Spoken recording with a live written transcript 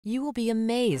You will be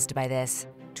amazed by this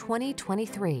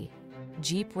 2023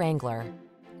 Jeep Wrangler.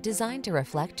 Designed to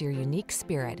reflect your unique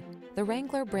spirit, the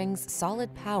Wrangler brings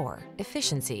solid power,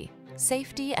 efficiency,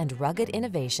 safety, and rugged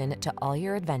innovation to all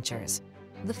your adventures.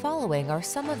 The following are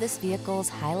some of this vehicle's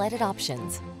highlighted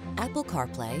options: Apple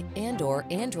CarPlay and/or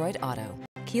Android Auto,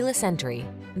 keyless entry,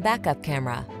 backup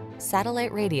camera,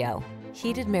 satellite radio,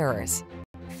 heated mirrors,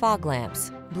 fog lamps,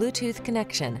 Bluetooth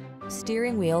connection,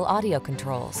 steering wheel audio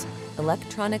controls,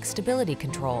 electronic stability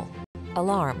control,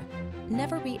 alarm.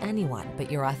 Never be anyone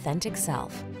but your authentic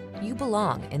self. You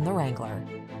belong in the Wrangler.